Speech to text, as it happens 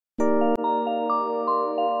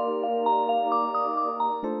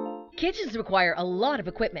Kitchens require a lot of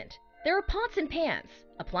equipment. There are pots and pans,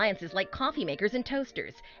 appliances like coffee makers and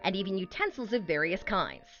toasters, and even utensils of various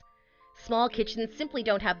kinds. Small kitchens simply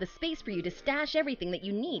don't have the space for you to stash everything that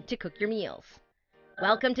you need to cook your meals.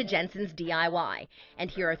 Welcome to Jensen's DIY, and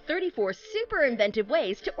here are 34 super inventive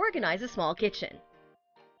ways to organize a small kitchen.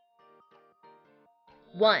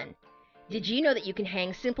 1. Did you know that you can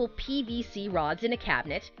hang simple PVC rods in a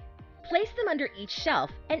cabinet? Place them under each shelf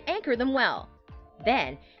and anchor them well.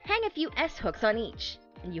 Then, hang a few S-hooks on each,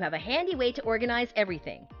 and you have a handy way to organize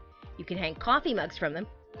everything. You can hang coffee mugs from them,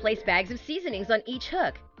 place bags of seasonings on each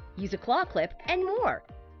hook, use a claw clip, and more.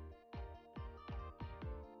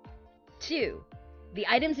 2. The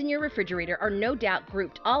items in your refrigerator are no doubt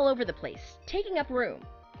grouped all over the place, taking up room.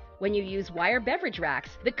 When you use wire beverage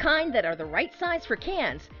racks, the kind that are the right size for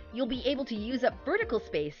cans, you'll be able to use up vertical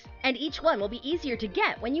space, and each one will be easier to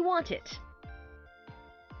get when you want it.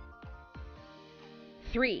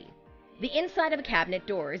 3. The inside of a cabinet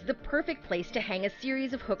door is the perfect place to hang a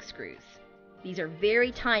series of hook screws. These are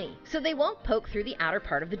very tiny, so they won't poke through the outer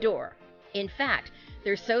part of the door. In fact,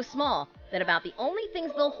 they're so small that about the only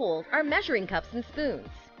things they'll hold are measuring cups and spoons.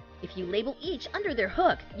 If you label each under their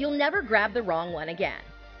hook, you'll never grab the wrong one again.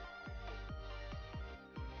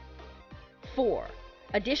 4.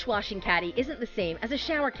 A dishwashing caddy isn't the same as a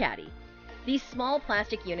shower caddy. These small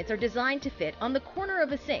plastic units are designed to fit on the corner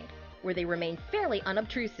of a sink, where they remain fairly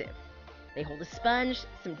unobtrusive. They hold a sponge,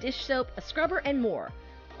 some dish soap, a scrubber, and more.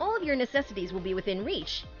 All of your necessities will be within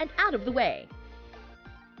reach and out of the way.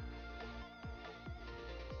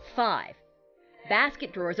 5.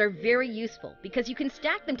 Basket drawers are very useful because you can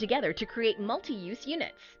stack them together to create multi-use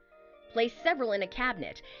units. Place several in a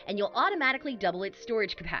cabinet and you'll automatically double its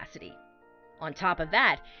storage capacity. On top of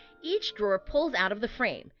that, each drawer pulls out of the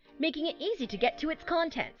frame, making it easy to get to its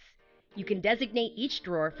contents. You can designate each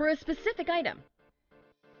drawer for a specific item.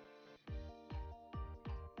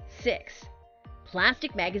 6.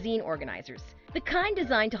 Plastic magazine organizers, the kind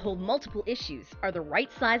designed to hold multiple issues, are the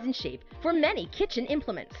right size and shape for many kitchen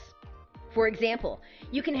implements. For example,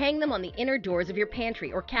 you can hang them on the inner doors of your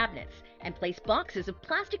pantry or cabinets and place boxes of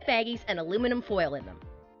plastic baggies and aluminum foil in them.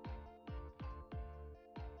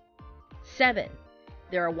 7.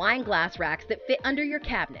 There are wine glass racks that fit under your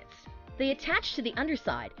cabinets. They attach to the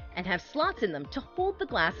underside and have slots in them to hold the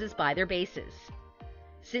glasses by their bases.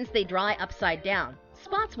 Since they dry upside down,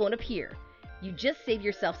 spots won't appear. You just save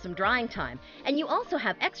yourself some drying time, and you also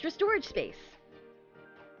have extra storage space.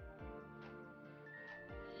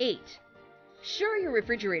 8. Sure, your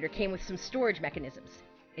refrigerator came with some storage mechanisms.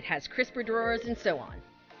 It has crisper drawers and so on.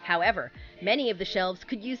 However, many of the shelves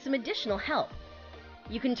could use some additional help.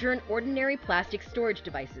 You can turn ordinary plastic storage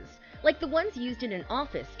devices, like the ones used in an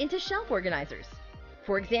office, into shelf organizers.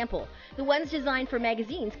 For example, the ones designed for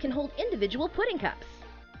magazines can hold individual pudding cups.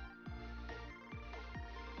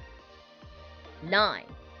 9.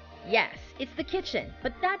 Yes, it's the kitchen,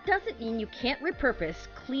 but that doesn't mean you can't repurpose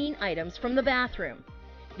clean items from the bathroom.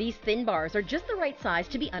 These thin bars are just the right size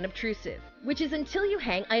to be unobtrusive, which is until you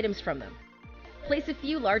hang items from them. Place a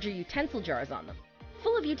few larger utensil jars on them,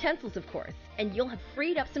 full of utensils of course, and you'll have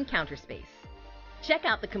freed up some counter space. Check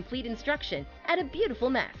out the complete instruction at A Beautiful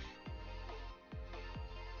Mess.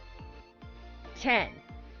 10.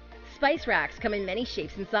 Spice racks come in many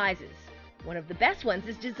shapes and sizes. One of the best ones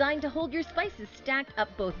is designed to hold your spices stacked up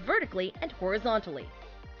both vertically and horizontally.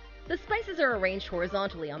 The spices are arranged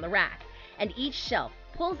horizontally on the rack, and each shelf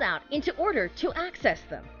pulls out into order to access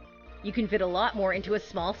them. You can fit a lot more into a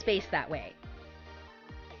small space that way.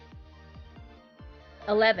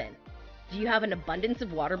 11. Do you have an abundance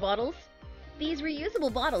of water bottles? These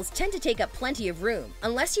reusable bottles tend to take up plenty of room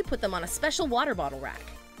unless you put them on a special water bottle rack.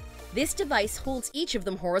 This device holds each of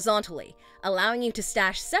them horizontally, allowing you to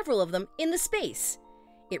stash several of them in the space.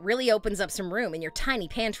 It really opens up some room in your tiny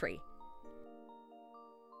pantry.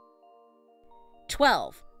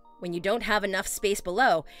 12. When you don't have enough space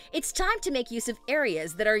below, it's time to make use of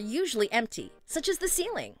areas that are usually empty, such as the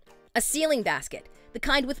ceiling. A ceiling basket, the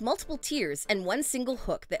kind with multiple tiers and one single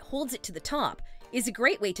hook that holds it to the top, is a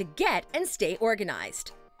great way to get and stay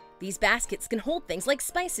organized. These baskets can hold things like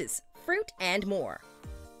spices, fruit, and more.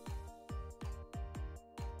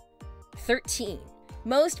 13.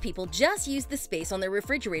 Most people just use the space on their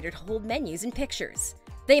refrigerator to hold menus and pictures.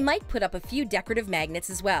 They might put up a few decorative magnets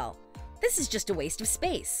as well. This is just a waste of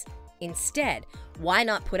space. Instead, why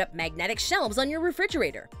not put up magnetic shelves on your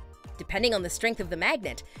refrigerator? Depending on the strength of the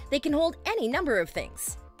magnet, they can hold any number of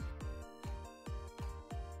things.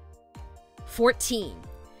 14.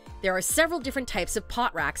 There are several different types of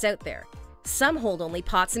pot racks out there. Some hold only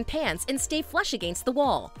pots and pans and stay flush against the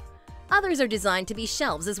wall. Others are designed to be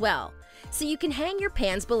shelves as well, so you can hang your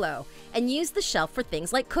pans below and use the shelf for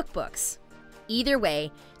things like cookbooks. Either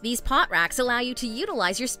way, these pot racks allow you to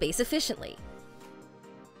utilize your space efficiently.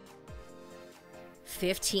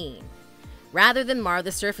 15. Rather than mar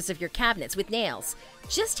the surface of your cabinets with nails,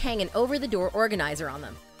 just hang an over-the-door organizer on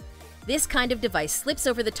them. This kind of device slips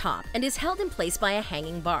over the top and is held in place by a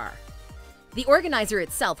hanging bar. The organizer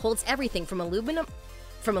itself holds everything from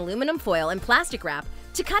aluminum foil and plastic wrap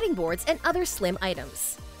to cutting boards and other slim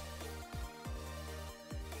items.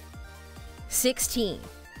 16.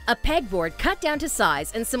 A pegboard cut down to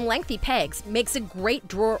size and some lengthy pegs makes a great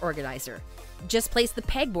drawer organizer. Just place the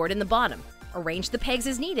pegboard in the bottom, arrange the pegs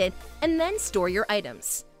as needed, and then store your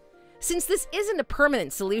items. Since this isn't a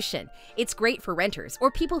permanent solution, it's great for renters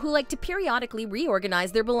or people who like to periodically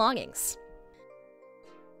reorganize their belongings.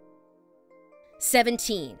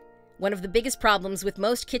 17. One of the biggest problems with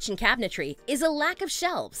most kitchen cabinetry is a lack of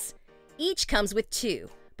shelves. Each comes with 2,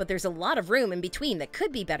 but there's a lot of room in between that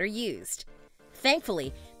could be better used.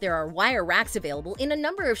 Thankfully, there are wire racks available in a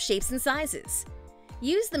number of shapes and sizes.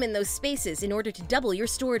 Use them in those spaces in order to double your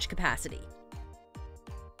storage capacity.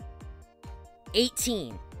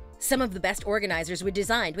 18. Some of the best organizers were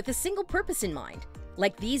designed with a single purpose in mind,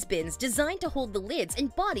 like these bins designed to hold the lids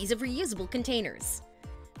and bodies of reusable containers.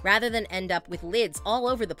 Rather than end up with lids all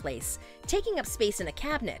over the place, taking up space in a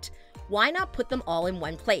cabinet, why not put them all in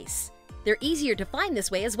one place? They're easier to find this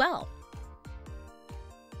way as well.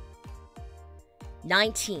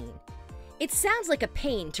 19. It sounds like a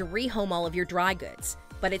pain to rehome all of your dry goods,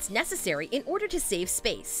 but it's necessary in order to save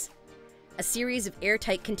space. A series of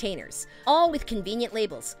airtight containers, all with convenient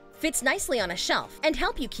labels, fits nicely on a shelf and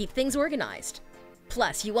help you keep things organized.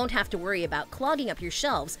 Plus, you won't have to worry about clogging up your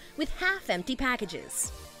shelves with half-empty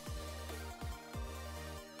packages.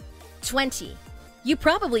 20. You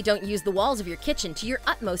probably don't use the walls of your kitchen to your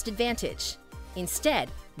utmost advantage. Instead,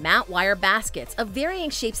 mount wire baskets of varying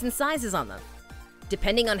shapes and sizes on them.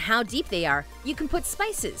 Depending on how deep they are, you can put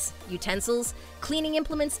spices, utensils, cleaning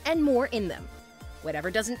implements, and more in them. Whatever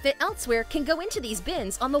doesn't fit elsewhere can go into these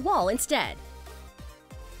bins on the wall instead.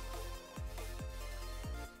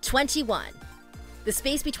 21. The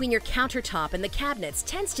space between your countertop and the cabinets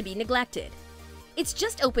tends to be neglected. It's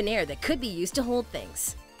just open air that could be used to hold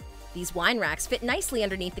things. These wine racks fit nicely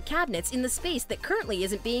underneath the cabinets in the space that currently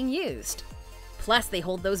isn't being used. Plus, they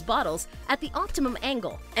hold those bottles at the optimum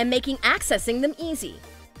angle and making accessing them easy.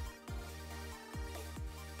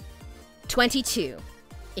 22.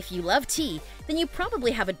 If you love tea, then you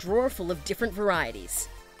probably have a drawer full of different varieties.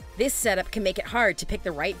 This setup can make it hard to pick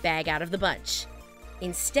the right bag out of the bunch.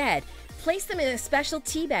 Instead, place them in a special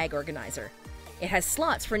tea bag organizer. It has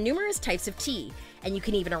slots for numerous types of tea, and you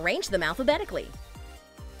can even arrange them alphabetically.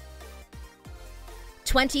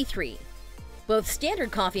 23. Both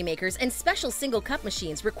standard coffee makers and special single cup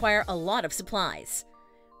machines require a lot of supplies.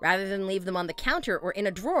 Rather than leave them on the counter or in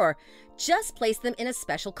a drawer, just place them in a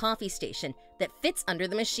special coffee station that fits under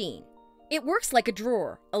the machine. It works like a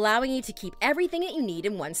drawer, allowing you to keep everything that you need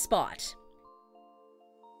in one spot.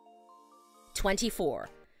 24.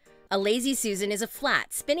 A Lazy Susan is a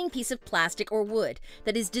flat, spinning piece of plastic or wood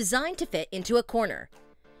that is designed to fit into a corner.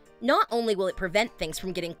 Not only will it prevent things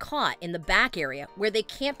from getting caught in the back area where they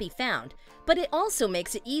can't be found, but it also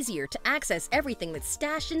makes it easier to access everything that's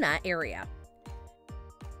stashed in that area.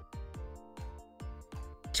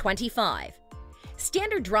 25.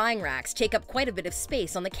 Standard drying racks take up quite a bit of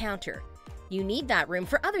space on the counter. You need that room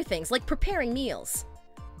for other things like preparing meals.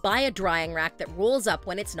 Buy a drying rack that rolls up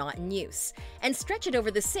when it's not in use, and stretch it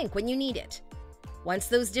over the sink when you need it. Once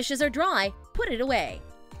those dishes are dry, put it away.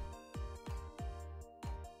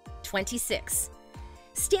 26.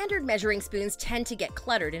 Standard measuring spoons tend to get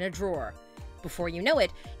cluttered in a drawer. Before you know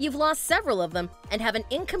it, you've lost several of them and have an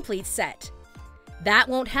incomplete set. That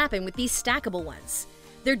won't happen with these stackable ones.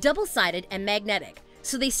 They're double-sided and magnetic,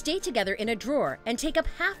 so they stay together in a drawer and take up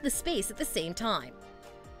half the space at the same time.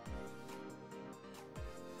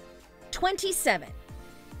 27.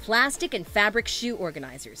 Plastic and fabric shoe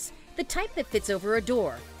organizers, the type that fits over a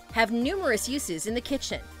door, have numerous uses in the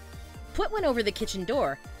kitchen. Put one over the kitchen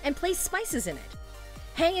door and place spices in it.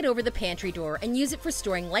 Hang it over the pantry door and use it for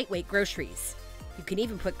storing lightweight groceries. You can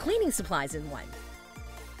even put cleaning supplies in one.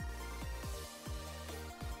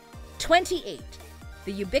 28.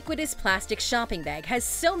 The ubiquitous plastic shopping bag has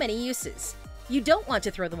so many uses. You don't want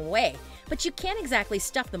to throw them away, but you can't exactly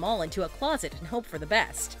stuff them all into a closet and hope for the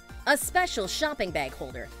best. A special shopping bag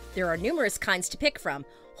holder, there are numerous kinds to pick from,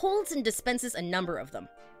 holds and dispenses a number of them.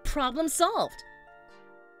 Problem solved!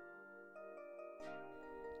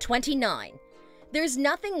 29. There's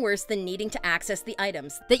nothing worse than needing to access the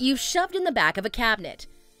items that you've shoved in the back of a cabinet.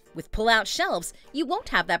 With pull-out shelves, you won't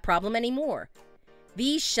have that problem anymore.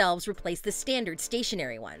 These shelves replace the standard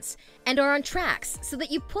stationary ones and are on tracks so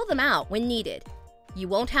that you pull them out when needed. You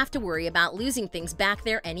won't have to worry about losing things back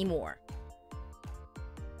there anymore.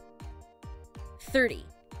 30.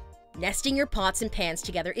 Nesting your pots and pans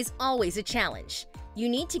together is always a challenge. You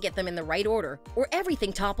need to get them in the right order or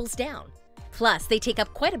everything topples down. Plus, they take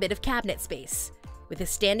up quite a bit of cabinet space. With a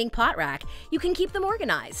standing pot rack, you can keep them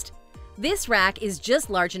organized. This rack is just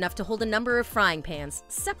large enough to hold a number of frying pans,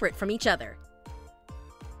 separate from each other.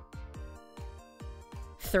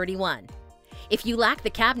 31. If you lack the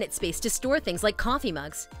cabinet space to store things like coffee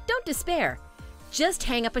mugs, don't despair. Just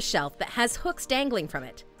hang up a shelf that has hooks dangling from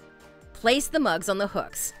it. Place the mugs on the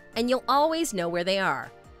hooks, and you'll always know where they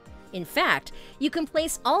are. In fact, you can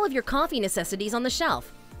place all of your coffee necessities on the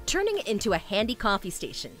shelf, turning it into a handy coffee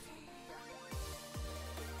station.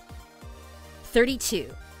 32.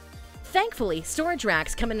 Thankfully, storage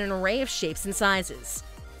racks come in an array of shapes and sizes.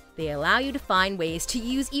 They allow you to find ways to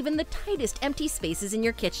use even the tightest empty spaces in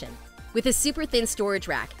your kitchen. With a super thin storage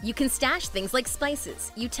rack, you can stash things like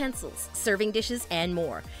spices, utensils, serving dishes, and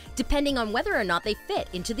more, depending on whether or not they fit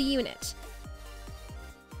into the unit.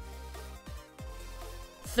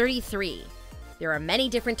 33. There are many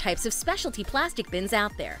different types of specialty plastic bins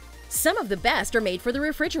out there. Some of the best are made for the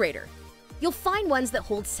refrigerator. You'll find ones that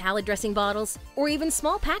hold salad dressing bottles or even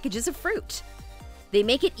small packages of fruit. They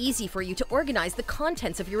make it easy for you to organize the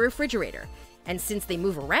contents of your refrigerator, and since they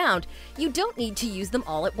move around, you don't need to use them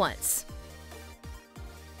all at once.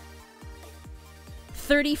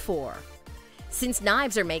 34. Since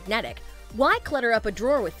knives are magnetic, why clutter up a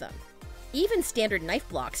drawer with them? Even standard knife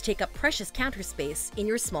blocks take up precious counter space in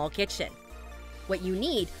your small kitchen. What you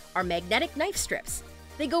need are magnetic knife strips.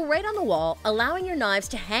 They go right on the wall, allowing your knives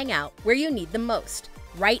to hang out where you need them most.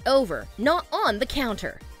 Right over, not on the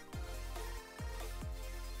counter.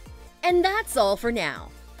 And that's all for now.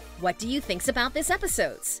 What do you think about this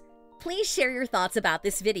episode? Please share your thoughts about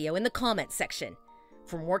this video in the comments section.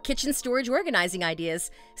 For more kitchen storage organizing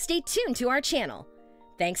ideas, stay tuned to our channel.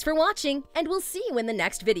 Thanks for watching, and we'll see you in the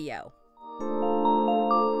next video.